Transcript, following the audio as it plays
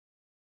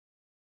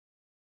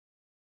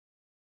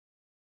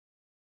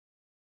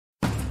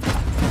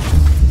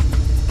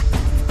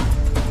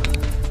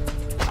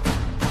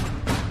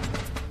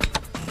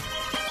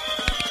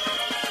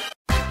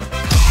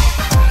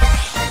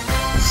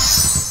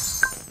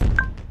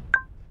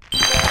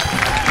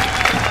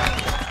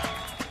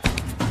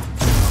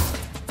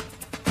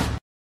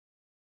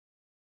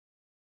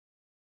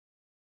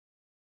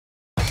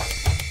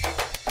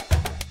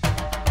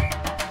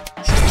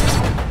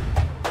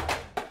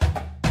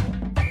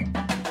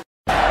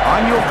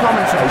I'm your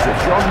commentator,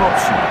 John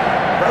Mopson.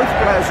 Both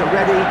players are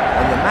ready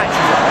and the match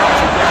is about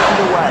to get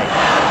underway.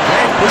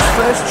 Then his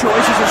first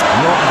choice is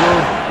not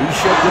good. He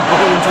shoved the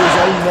ball into his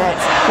own net.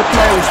 The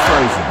player is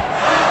frozen.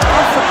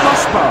 Off the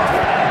crossbar.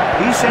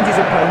 He sent his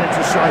opponent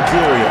to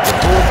Siberia. The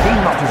ball, he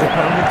knocked his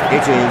opponent.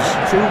 It is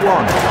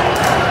 2-1.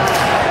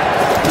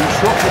 He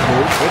shot the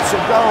ball. It's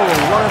a goal.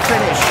 What a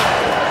finish.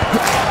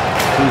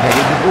 He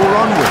headed the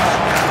ball onwards.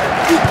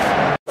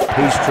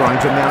 He's trying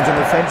to mount an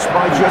offence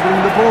by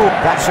juggling the ball.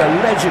 That's a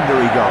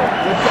legendary goal.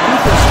 The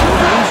keeper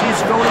scored the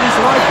easiest goal of his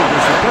life with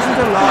this. It doesn't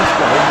a large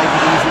goal make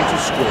it easier to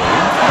score?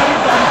 How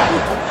did that happen?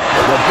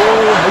 The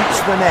ball meets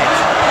the net.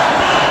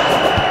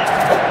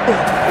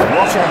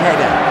 What a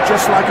header,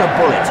 just like a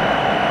bullet.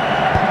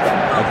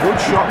 A good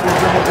shot will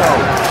bring a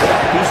goal.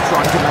 He's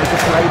trying to make a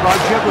play by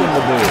juggling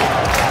the ball.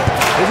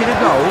 Is it a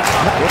goal?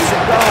 It's a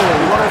goal.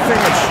 What a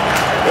finish.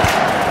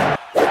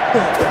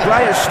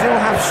 Players still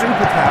have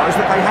superpowers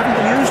that they haven't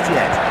used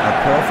yet. A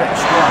perfect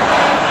strike.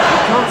 You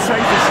can't say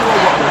for sure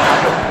what will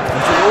happen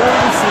until all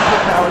the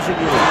superpowers are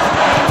used.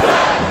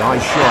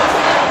 Nice shot.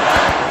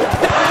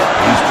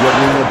 He's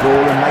juggling the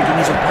ball and making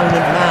his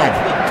opponent mad.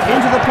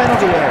 Into the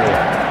penalty area.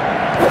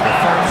 The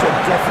fans are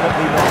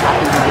definitely not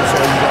happy with this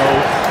own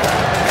goal.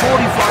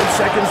 45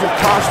 seconds have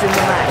passed in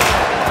the match.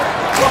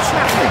 What's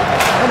happening?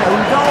 An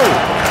own goal.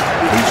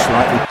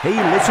 He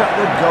lit up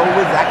the goal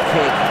with that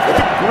kick.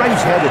 Great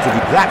header to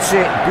do. That's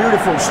it.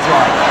 Beautiful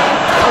strike.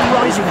 A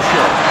rising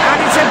shot. And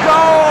it's a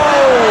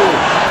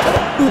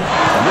goal!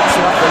 Looks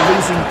like the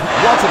losing...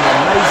 What an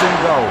amazing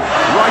goal.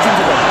 Right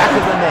into the back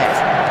of the net.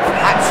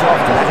 Hats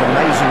off to that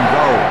amazing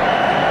goal.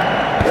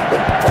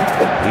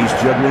 He's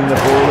juggling the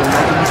ball and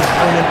making his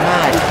opponent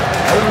mad.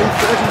 Only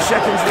 30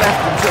 seconds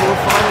left until the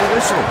final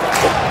whistle.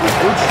 A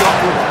good shot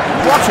with...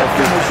 What a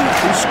finish.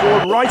 He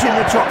scored right in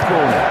the top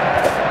corner.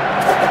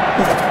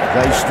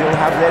 They still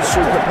have their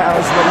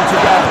superpowers ready to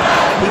go.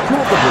 He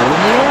caught the ball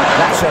in the air.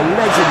 That's a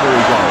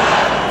legendary goal.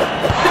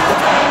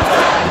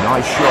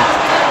 Nice shot.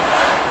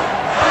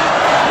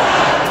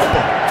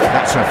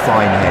 That's a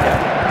fine header.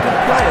 The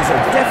players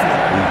are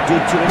definitely did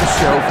to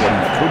himself what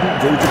he couldn't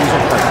do to his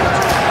opponent.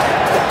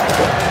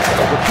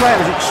 The player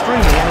is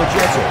extremely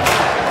energetic.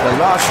 The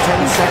last 10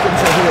 seconds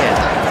are here.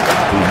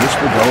 He missed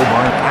the goal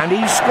by... And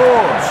he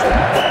scores!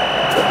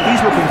 He's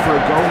looking for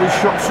a goal with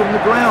shots from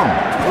the ground.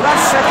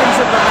 Last seconds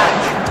of the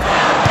match.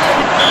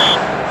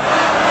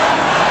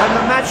 And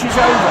the match is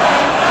over.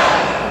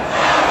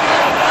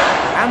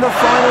 And the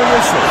final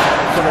whistle.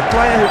 For the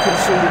player who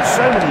conceded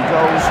so many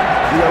goals,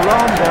 the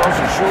alarm bells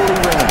are surely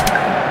ringing.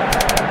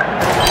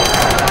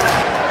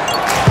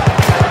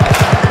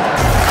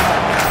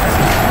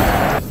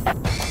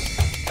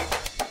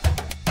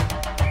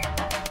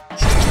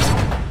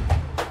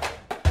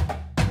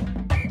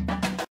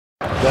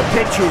 The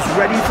pitch is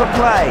ready for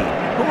play.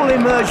 Who will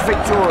emerge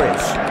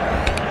victorious?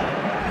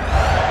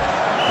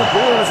 The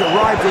ball has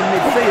arrived in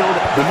midfield.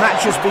 The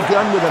match has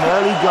begun with an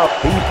early goal.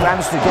 He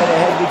plans to get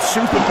ahead with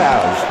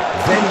superpowers.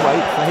 Then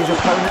wait for his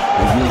opponent.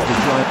 He used the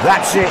drive.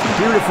 That's it.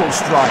 Beautiful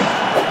strike.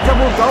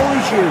 Double goal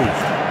is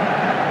used.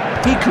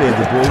 He cleared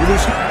the ball with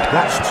his...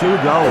 That's 2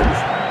 goals.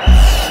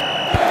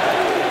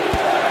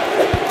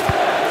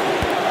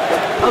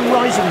 A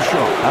rising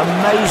shot.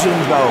 Amazing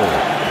goal.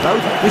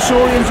 Both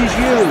disorient is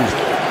used.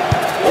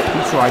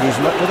 He tried his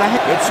luck with a hit.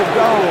 It's a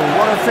goal.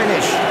 What a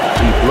finish.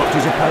 He blocked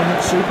his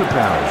opponent's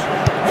superpowers.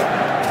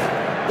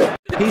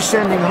 He's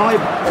sending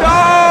high...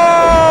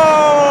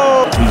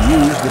 Goal! He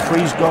used the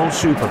freeze goal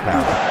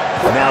superpower.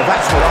 Now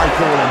that's what I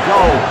call a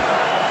goal.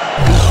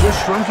 He's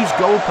just shrunk his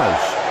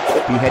goalpost.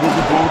 He headed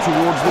the ball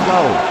towards the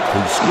goal.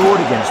 He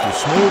scored against the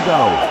small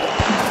goal.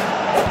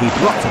 He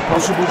blocked a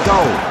possible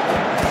goal.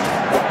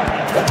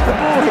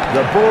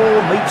 The ball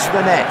meets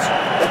the net.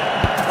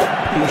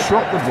 He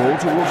shot the ball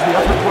towards the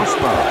upper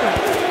crossbar.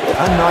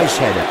 A nice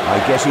header.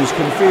 I guess he's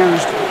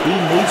confused. He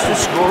needs to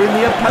score in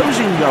the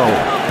opposing goal.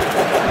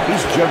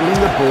 He's juggling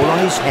the ball on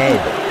his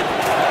head.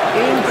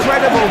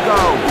 Incredible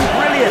goal.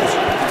 Brilliant.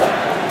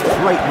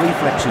 Great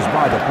reflexes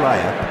by the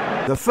player.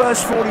 The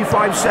first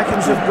 45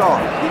 seconds have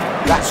gone.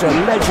 That's a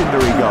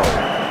legendary goal.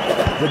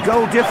 The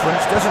goal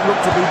difference doesn't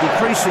look to be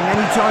decreasing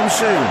anytime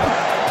soon.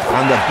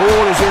 And the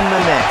ball is in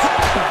the net.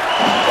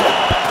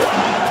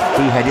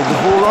 He headed the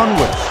ball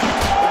onwards.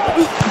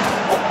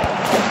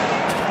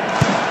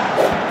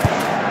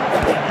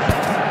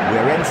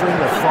 We're entering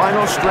the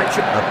final stretch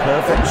of a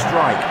perfect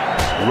strike.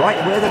 Right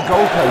where the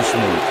goalposts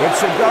meet.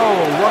 It's a goal.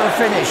 What a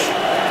finish.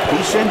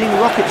 He's sending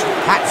rockets.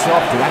 Hats off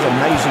to that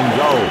amazing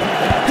goal.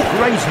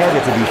 Great header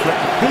to be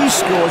flipped. He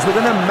scores with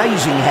an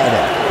amazing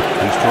header.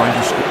 He's trying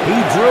to score. He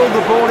drilled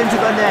the ball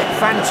into the net.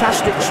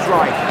 Fantastic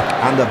strike.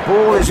 And the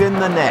ball is in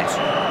the net.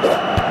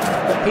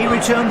 He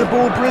returned the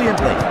ball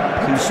brilliantly.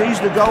 He sees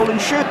the goal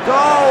and shoots.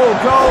 Goal!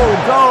 Goal!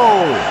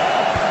 Goal!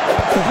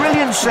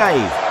 Brilliant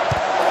save.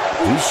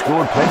 He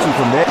scored plenty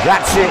from there.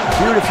 That's it.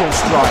 Beautiful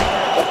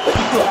strike.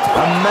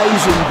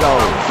 Amazing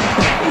goal.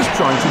 He's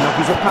trying to knock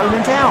his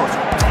opponent out.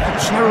 A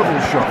terrible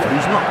shot, but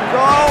he's not.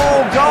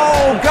 Goal!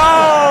 Goal!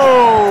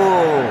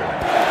 Goal!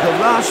 The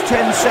last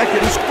 10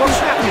 seconds, what's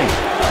happening?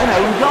 An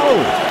own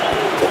goal.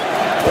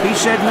 He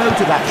said no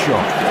to that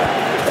shot.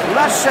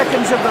 Last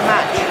seconds of the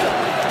match.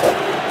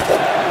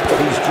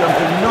 He's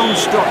jumping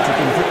non-stop to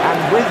complete, and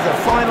with the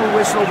final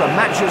whistle, the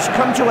match has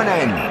come to an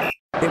end.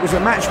 It was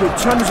a match with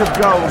tons of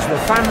goals. The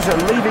fans are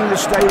leaving the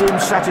stadium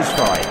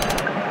satisfied.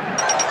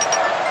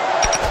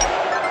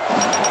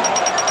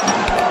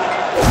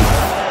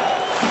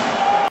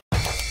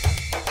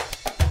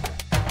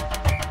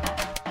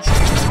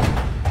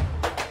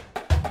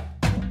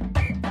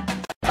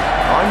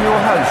 I'm your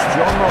host,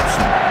 John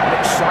Robson. An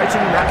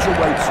exciting match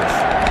awaits us.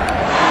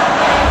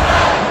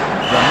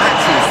 The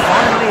match is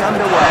finally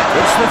underway.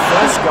 It's the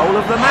first goal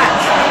of the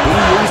match. He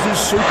used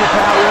his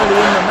superpower early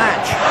in the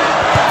match.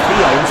 He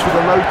aims for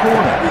the low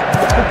corner.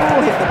 The ball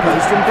hit the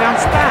post and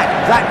bounced back.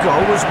 That goal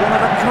was one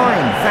of a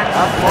kind.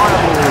 Up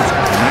fireballs.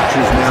 The match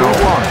is now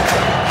 2-1.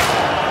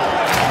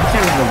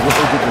 Where in the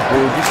world did the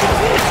ball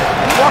disappear?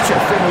 What a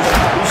finish.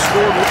 He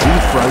scored it. He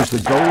throws the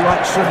goal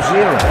like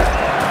Sub-Zero.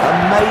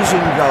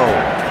 Amazing goal.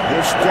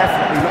 This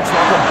definitely looks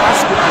like a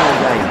basketball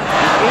game.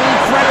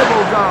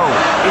 Incredible goal.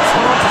 It's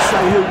hard to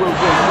say who will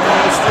win when there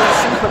are still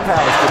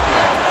superpowers to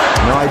play.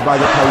 Denied by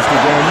the post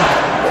again.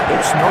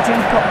 It's not in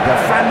pop. The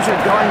fans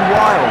are going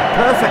wild.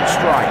 Perfect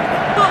strike.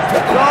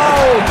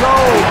 Goal,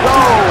 goal,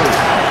 goal.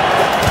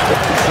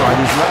 He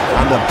tried his luck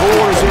and the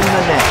ball is in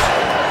the net.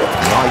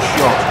 Nice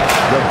shot.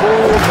 The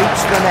ball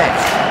meets the net.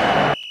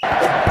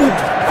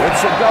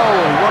 It's a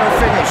goal. What a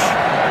finish.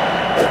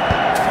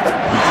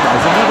 He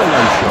tries another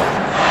low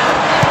shot.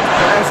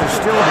 Players are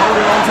still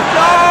holding on to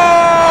goal!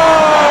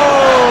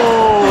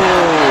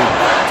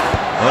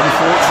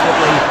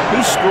 Unfortunately, he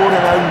scored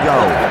an own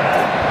goal.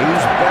 He's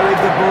buried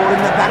the ball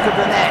in the back of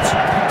the net.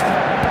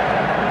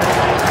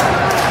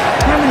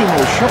 How many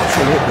more shots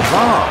will hit the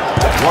bar?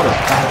 What a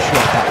bad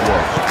shot that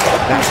was.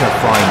 That's a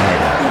fine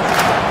header.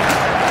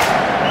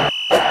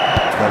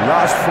 The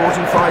last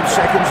 45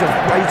 seconds of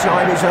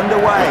playtime is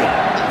underway.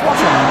 What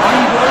a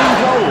mind-blowing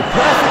goal.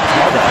 Perfect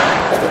header.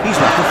 He's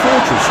like a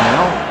fortress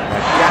now. The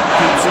gap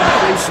keeps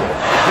increasing.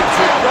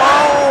 Victory.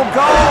 Goal!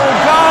 Goal!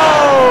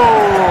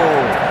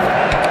 Goal!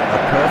 A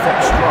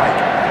perfect strike.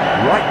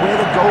 Right where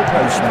the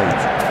goalposts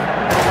meet.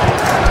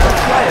 The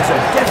players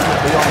are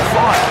definitely on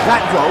fire.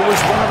 That goal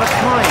was one of a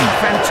kind.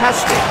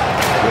 Fantastic.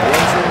 We're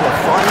entering the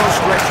final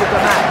stretch of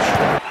the match.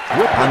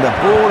 And the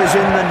ball is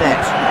in the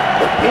net.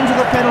 Into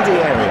the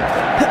penalty area.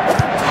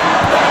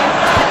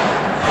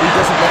 He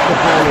doesn't let the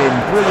ball in.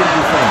 Brilliant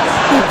defence.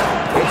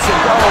 It's a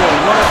goal.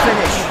 What a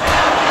finish.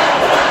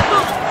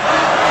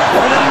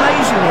 An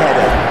amazing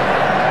header.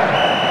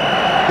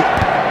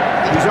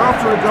 He's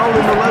after a goal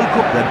in the low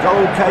cup. The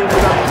goal came with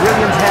a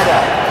brilliant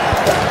header.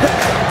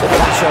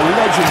 That's a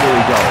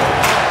legendary goal.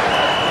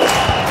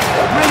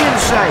 Brilliant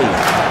save.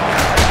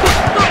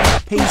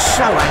 He's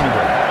so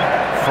angry.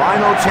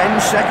 Final 10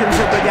 seconds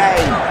of the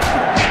game.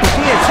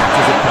 He attacked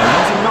his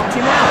opponent and knocked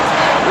him out.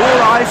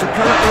 All eyes are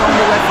currently on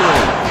the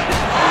referee.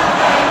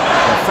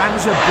 The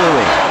fans are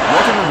booing.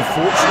 What an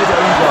unfortunate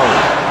own goal.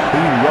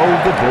 He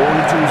rolled the ball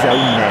into his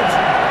own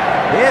net.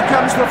 Here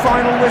comes the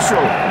final whistle.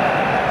 A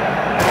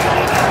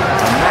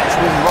match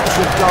with lots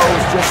of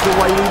goals, just the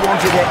way we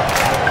wanted it.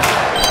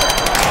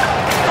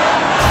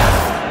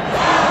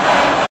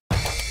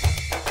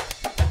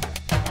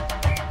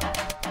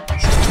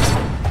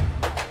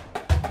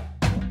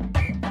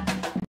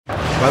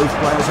 Both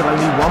players have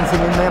only one thing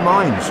in their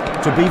minds,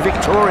 to be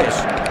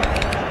victorious.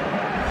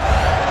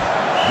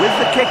 With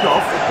the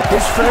kick-off,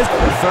 the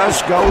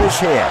first goal is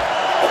here.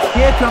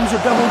 Here comes a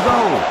double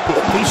goal.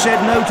 He said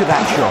no to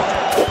that shot.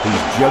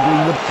 He's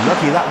juggling the...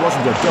 Lucky that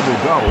wasn't a double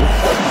goal.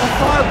 A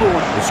fireball.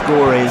 The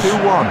score is 2-1.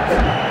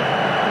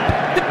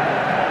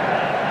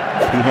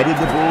 He headed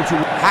the ball to...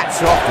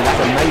 Hats off to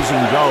that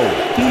amazing goal.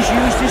 He's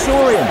used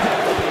disorient.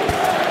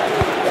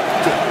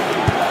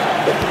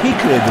 He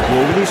cleared the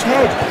ball with his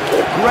head.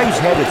 Great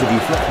header to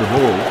deflect the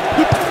ball.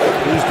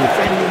 He's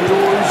defending with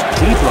all his...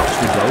 He blocks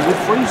the goal with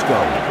freeze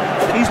goal.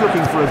 He's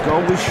looking for a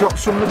goal with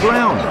shots from the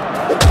ground.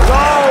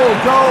 Goal!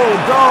 Goal!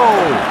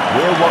 Goal!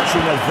 We're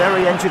watching a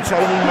very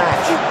entertaining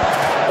match.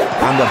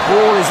 And the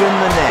ball is in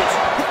the net.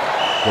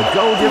 The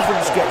goal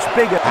difference gets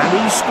bigger and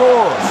he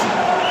scores.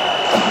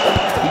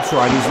 He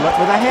tried his luck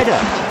with a header.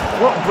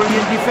 What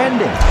brilliant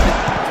defending.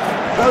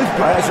 Both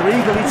players are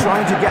eagerly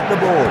trying to get the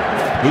ball.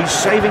 He's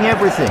saving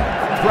everything.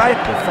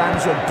 The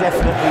fans are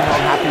definitely not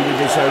happy with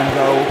this own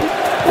goal.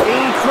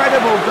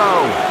 Incredible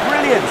goal.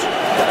 Brilliant.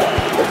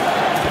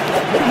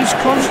 He's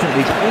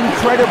constantly...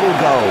 Incredible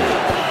goal.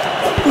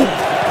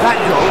 That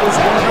goal was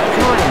one of a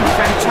kind.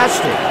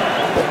 Fantastic.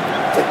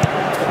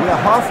 We're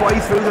halfway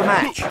through the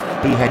match.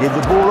 He headed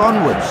the ball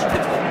onwards.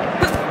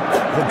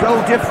 The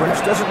goal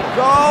difference doesn't...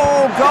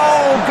 Goal!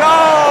 Goal!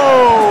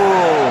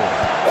 Goal!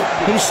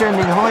 He's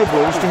sending high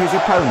balls to his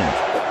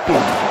opponent.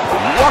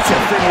 What a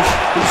finish!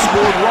 He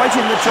scored right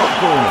in the top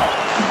corner.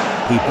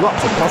 He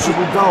blocked a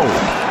possible goal.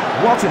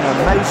 What an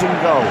amazing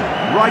goal!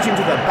 Right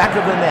into the back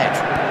of the net.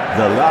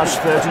 The last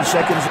 30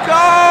 seconds... Goal!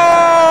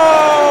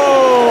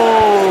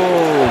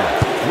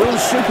 Will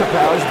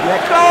superpowers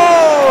get...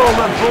 Goal!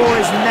 The ball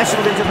is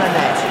nestled into the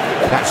net.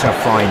 That's a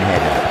fine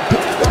header.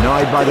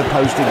 Denied by the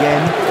post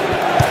again.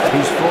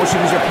 He's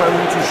forcing his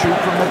opponent to shoot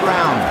from the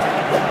ground.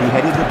 He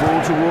headed the ball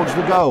towards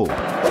the goal.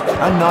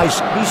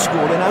 He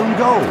scored an own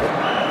goal.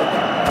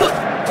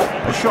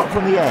 A shot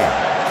from the air.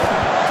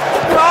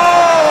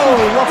 Goal!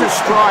 What a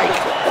strike!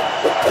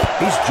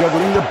 He's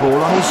juggling the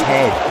ball on his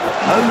head.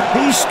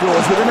 He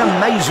scores with an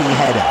amazing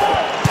header.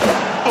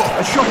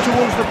 A shot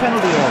towards the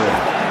penalty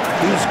area.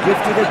 He's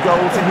gifted a goal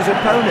to his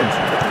opponent.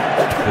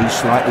 He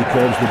slightly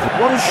curves the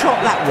ball. What a shot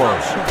that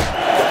was!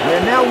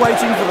 We're now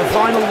waiting for the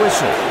final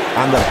whistle,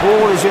 and the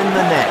ball is in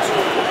the net.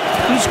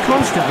 He's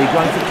constantly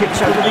going for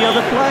kicks over the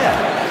other player.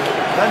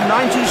 The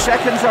 90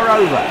 seconds are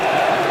over.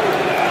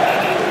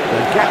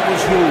 The gap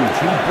was huge.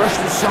 He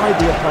brushed aside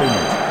the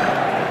opponent.